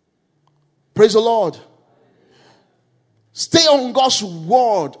 Praise the Lord. Stay on God's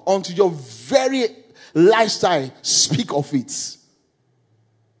word until your very lifestyle speak of it.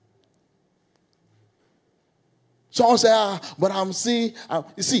 Someone say, but I'm seeing.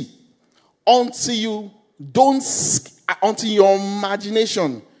 You see, until your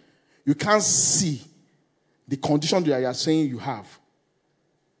imagination, you can't see the condition that you are saying you have.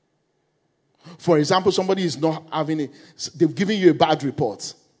 For example, somebody is not having they've given you a bad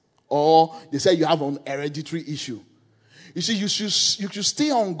report, or they say you have an hereditary issue. You see, you should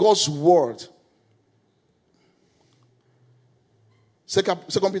stay on God's word. 2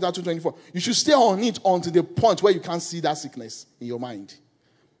 Peter 2:24. You should stay on it until the point where you can't see that sickness in your mind.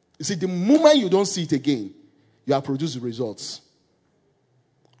 You see, the moment you don't see it again, you have produced the results.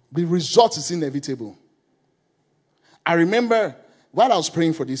 The result is inevitable. I remember while I was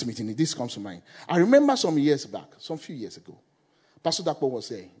praying for this meeting, this comes to mind. I remember some few years ago, Pastor Dakpo was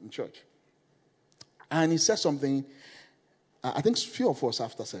there in church. And he said something, I think a few of us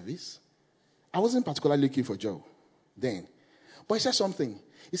after service. I wasn't particularly looking for a job then. But he said something.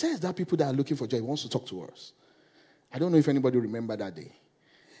 He says there are people that are looking for a job. He wants to talk to us. I don't know if anybody remember that day.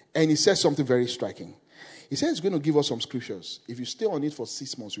 And he said something very striking. He said he's going to give us some scriptures. If you stay on it for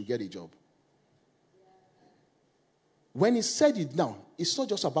 6 months, you'll get a job. When he said it now, it's not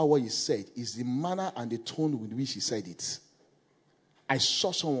just about what he said. It's the manner and the tone with which he said it. I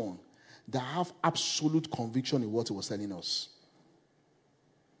saw someone that have absolute conviction in what he was telling us.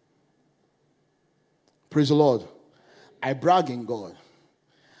 Praise the Lord. I brag in God.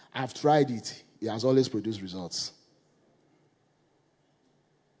 I've tried it. He has always produced results.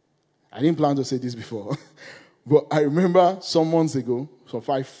 I didn't plan to say this before. But I remember some months ago,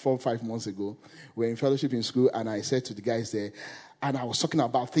 5 months ago, we were in fellowship in school, and I said to the guys there, and I was talking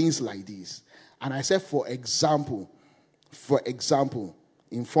about things like this. And I said, for example,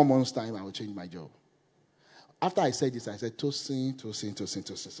 in 4 months' time, I will change my job. After I said this, I said, Tosin.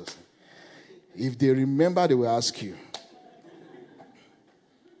 If they remember, they will ask you.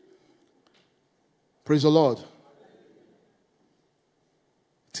 Praise the Lord.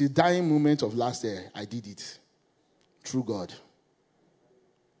 Till dying moment of last year, I did it. Through God.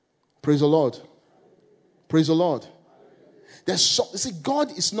 Praise the Lord. Praise the Lord.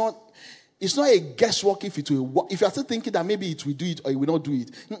 God is not, it's not a guesswork if it will work. If you are still thinking that maybe it will do it or it will not do it,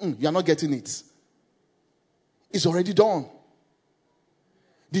 you are not getting it. It's already done.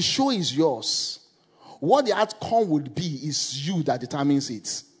 The show is yours. What the outcome would be is you that determines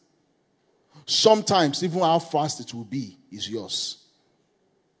it. Sometimes, even how fast it will be is yours.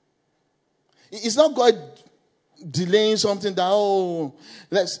 It's not God delaying something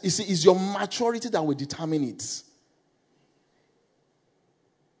that, it's your maturity that will determine it.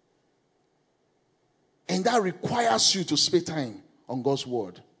 And that requires you to spend time on God's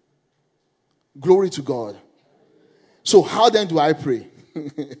word. Glory to God. So how then do I pray?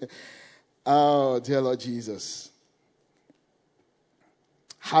 Oh, dear Lord Jesus.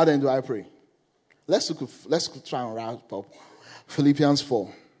 How then do I pray? Let's try and wrap up Philippians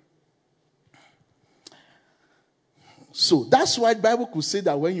 4. So that's why the Bible could say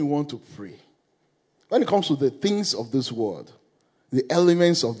that when you want to pray, when it comes to the things of this world, the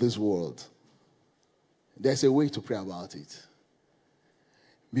elements of this world, there's a way to pray about it.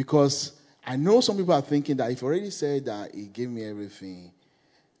 Because I know some people are thinking that if he already said that he gave me everything,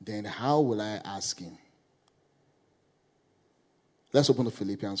 then how will I ask him? Let's open to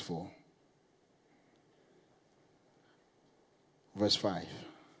Philippians 4. Verse 5.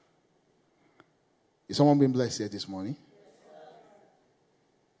 Is someone being blessed here this morning?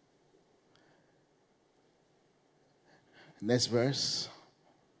 Next verse.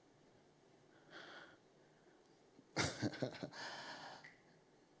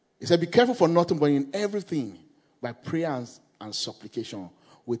 He said, be careful for nothing, but in everything, by prayer and supplication,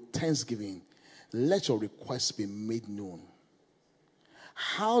 with thanksgiving, let your requests be made known.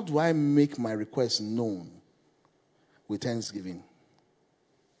 How do I make my requests known? With thanksgiving.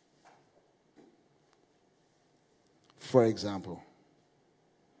 For example,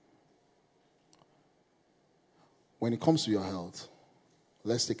 when it comes to your health,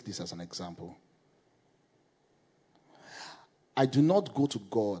 let's take this as an example. I do not go to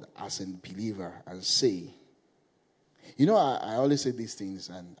God as a believer and say, you know, I always say these things,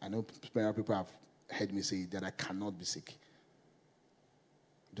 and I know many people have heard me say that I cannot be sick.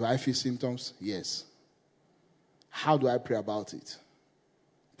 Do I feel symptoms? Yes. How do I pray about it?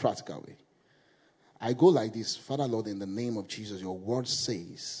 Practical way. I go like this. Father, Lord, in the name of Jesus, your word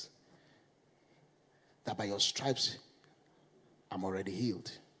says that by your stripes, I'm already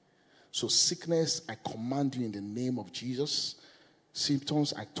healed. So sickness, I command you in the name of Jesus.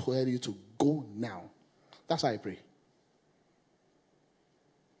 Symptoms, I tell you to go now. That's how I pray.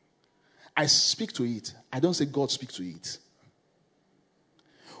 I speak to it. I don't say God speak to it.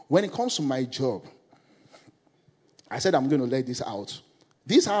 When it comes to my job, I said I'm going to let this out.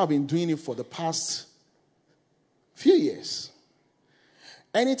 This is how I've been doing it for the past few years.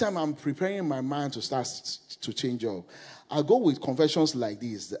 Anytime I'm preparing my mind to start to change job, I go with confessions like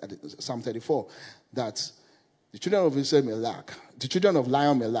this, Psalm 34, that the children of Israel may lack, the children of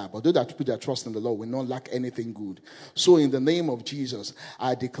Lion may lack, but those that put their trust in the Lord will not lack anything good. So in the name of Jesus,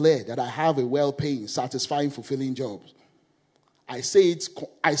 I declare that I have a well-paying, satisfying, fulfilling job. I say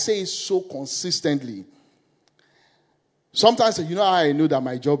it so consistently. Sometimes, you know how I know that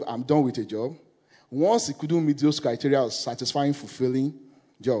my job, I'm done with a job? Once it couldn't meet those criteria of satisfying, fulfilling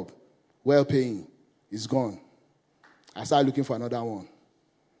job, well-paying, it's gone. I start looking for another one.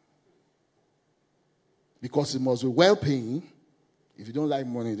 Because it must be well-paying. If you don't like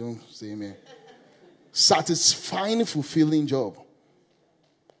money, don't say amen. Satisfying, fulfilling job.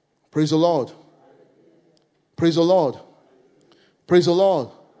 Praise the Lord. Praise the Lord. Praise the Lord.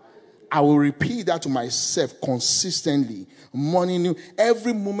 I will repeat that to myself consistently. Morning,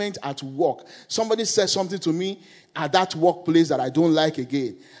 every moment at work. Somebody says something to me at that workplace that I don't like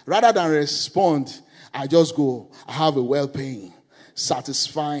again. Rather than respond, I just go, I have a well-paying,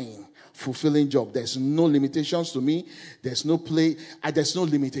 satisfying, fulfilling job. There's no limitations to me. There's no there's no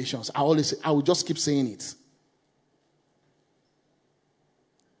limitations. I will just keep saying it.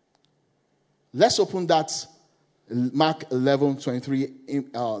 Let's open that Mark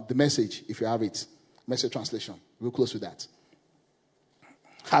 11:23, the Message, if you have it. Message translation. We'll close with that.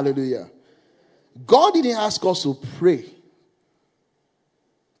 Hallelujah. God didn't ask us to pray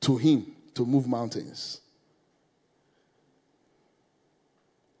to him to move mountains.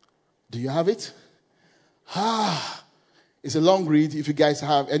 Do you have it? It's a long read. If you guys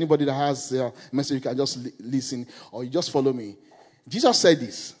have, anybody that has a message, you can just listen or you just follow me. Jesus said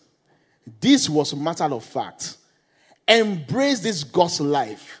this. This was a matter of fact. Embrace this God's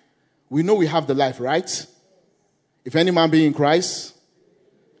life. We know we have the life, right? If any man be in Christ,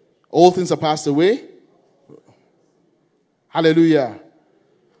 all things are passed away. Hallelujah.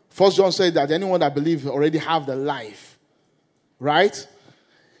 First John said that anyone that believes already have the life. Right?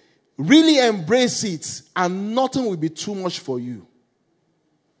 Really embrace it and nothing will be too much for you.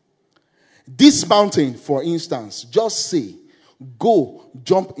 This mountain, for instance, just say, go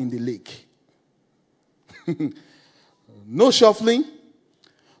jump in the lake. No shuffling,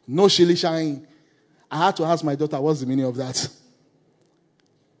 no shilly-shying. I had to ask my daughter, what's the meaning of that?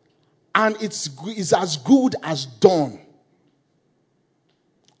 And it's as good as done.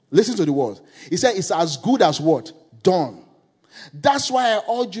 Listen to the word. He said it's as good as what? Done. That's why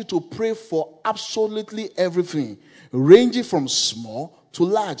I urge you to pray for absolutely everything, ranging from small to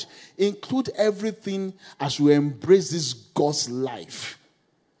large. Include everything as you embrace this God's life,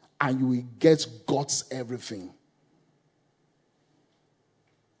 and you will get God's everything.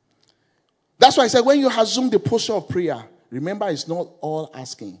 That's why I said when you assume the posture of prayer, remember it's not all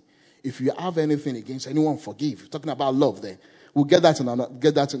asking. If you have anything against anyone, forgive. Talking about love there. We'll get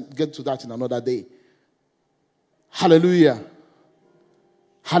to that in another day. Hallelujah.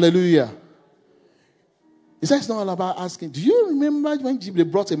 Hallelujah. He said it's not all about asking. Do you remember when they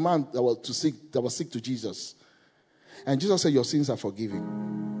brought a man that was sick to Jesus? And Jesus said, your sins are forgiven.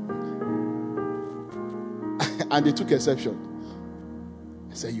 And they took exception.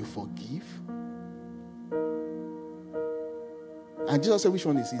 He said, you forgive? And Jesus said, which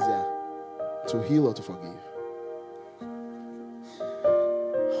one is easier? To heal or to forgive?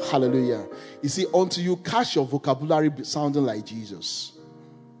 Hallelujah. You see, until you catch your vocabulary sounding like Jesus,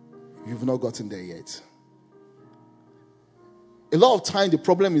 you've not gotten there yet. A lot of time, the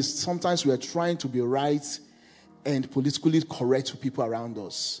problem is sometimes we are trying to be right and politically correct to people around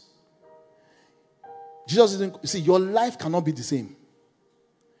us. Jesus didn't, you see, your life cannot be the same.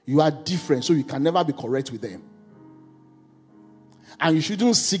 You are different, so you can never be correct with them. And you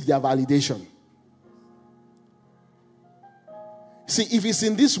shouldn't seek their validation. See, if it's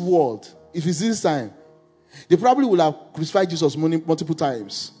in this world, if it's this time, they probably will have crucified Jesus multiple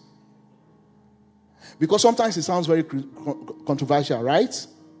times. Because sometimes it sounds very controversial, right?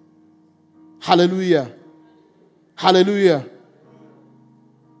 Hallelujah. Hallelujah.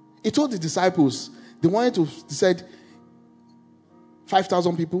 He told the disciples, they said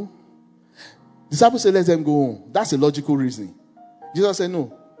 5,000 people. Disciples said, let them go home. That's a logical reasoning. Jesus said,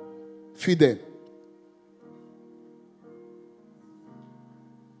 no, feed them.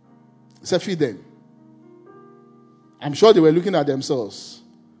 He said, feed them. I'm sure they were looking at themselves.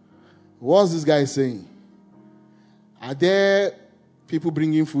 What's this guy saying? Are there people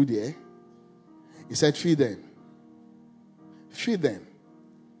bringing food here? He said, feed them. Feed them.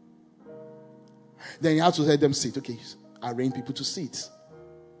 Then he had to let them sit. Okay, arrange people to sit.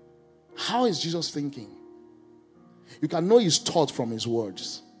 How is Jesus thinking? You can know his thought from his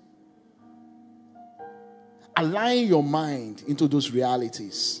words. Align your mind into those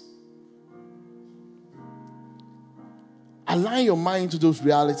realities. Align your mind to those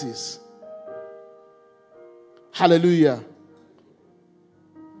realities. Hallelujah.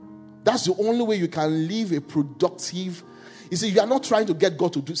 That's the only way you can live a productive. You see, you are not trying to get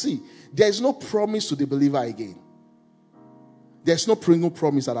God to do. See, there is no promise to the believer again. There's no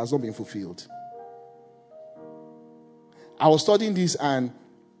promise that has not been fulfilled. I was studying this and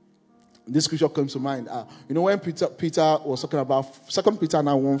this scripture comes to mind. When Peter was talking about 2 Peter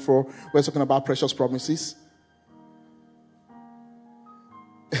 1:4, we're talking about precious promises.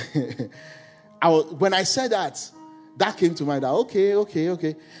 When I said that came to mind.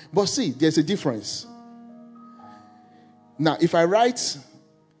 Okay. But see, there's a difference. Now, if I write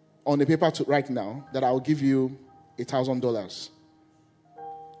on the paper right now that I'll give you $1,000,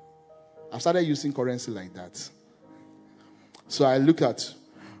 I started using currency like that. So I look at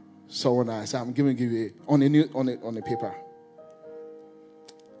someone and I say, I'm giving you on a paper.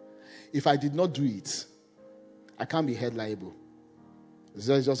 If I did not do it, I can't be held liable. It's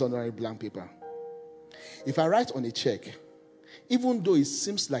just ordinary blank paper. If I write on a check, even though it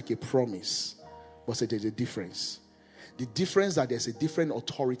seems like a promise, but there's a difference. The difference that there's a different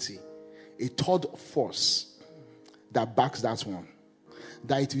authority, a third force that backs that one.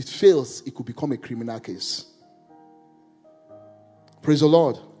 That if it fails, it could become a criminal case. Praise the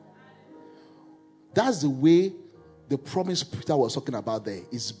Lord. That's the way the promise Peter was talking about there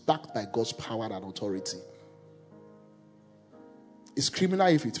is backed by God's power and authority. It's criminal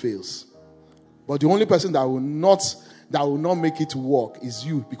if it fails. But the only person that will not make it work is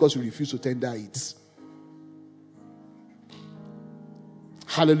you, because you refuse to tender it.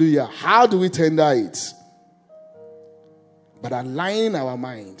 Hallelujah. How do we tender it? By aligning our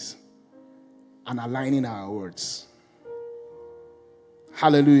minds and aligning our words.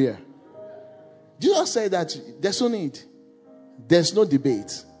 Hallelujah. Jesus said that there's no need. There's no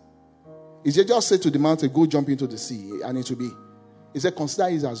debate. He said, just say to the mountain, go jump into the sea, and it will be. He said, consider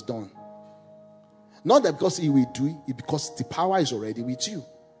it as done. Not that because he will do it, because the power is already with you.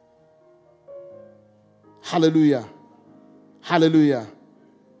 Hallelujah. Hallelujah.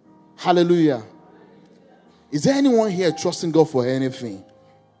 Hallelujah. Is there anyone here trusting God for anything?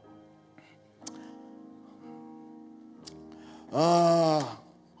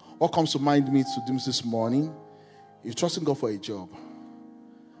 What comes to mind me to do this morning? You're trusting God for a job.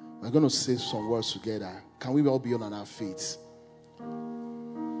 We're going to say some words together. Can we all be on our feet?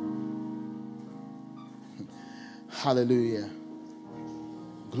 Hallelujah.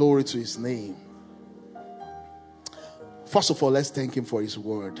 Glory to his name. First of all, let's thank him for his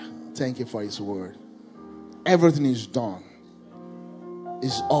word. Thank him for his word. Everything is done.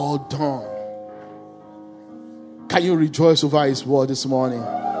 It's all done. Can you rejoice over his word this morning?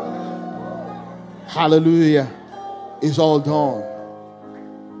 Hallelujah. It's all done.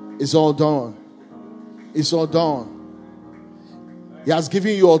 It's all done. It's all done. He has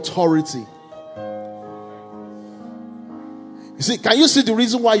given you authority. You see, can you see the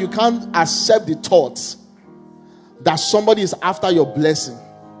reason why you can't accept the thoughts that somebody is after your blessing?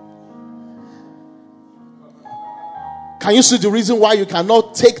 Can you see the reason why you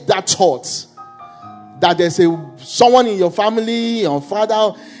cannot take that thought that there's someone in your family, your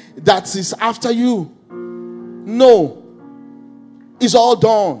father, that is after you? No. It's all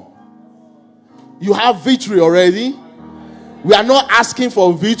done. You have victory already. We are not asking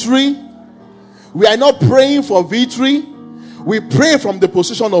for victory. We are not praying for victory. We pray from the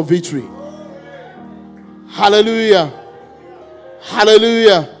position of victory. Hallelujah.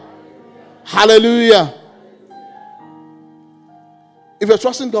 Hallelujah. Hallelujah. If you're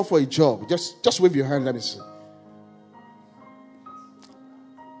trusting God for a job, just wave your hand. Let me see.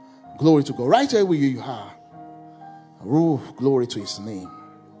 Glory to God. Right there where you are. Oh, glory to his name.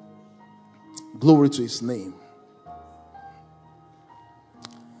 Glory to his name.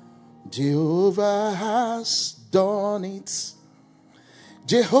 Jehovah has done it.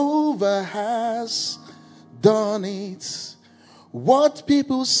 Jehovah has done it. What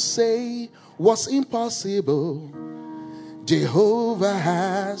people say was impossible, Jehovah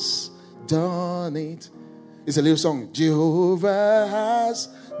has done it. It's a little song. Jehovah has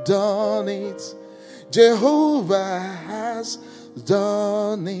done it. Jehovah has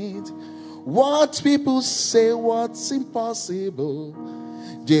done it. What people say was impossible,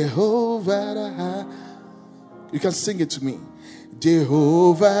 Jehovah has. You can sing it to me.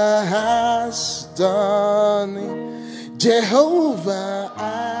 Jehovah has done it. Jehovah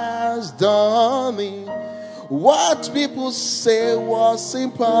has done it. What people say was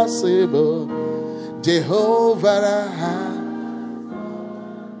impossible, Jehovah has.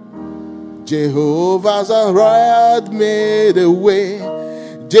 Jehovah's right made a way.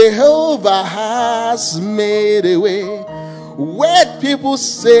 Jehovah has made a way. Where people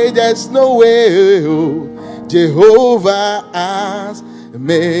say there's no way, oh, Jehovah has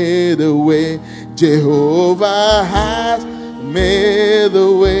made a way. Jehovah has made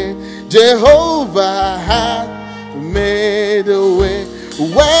a way. Jehovah has made a way.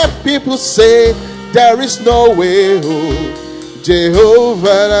 Where people say there is no way, oh,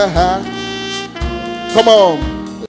 Jehovah has. Come on.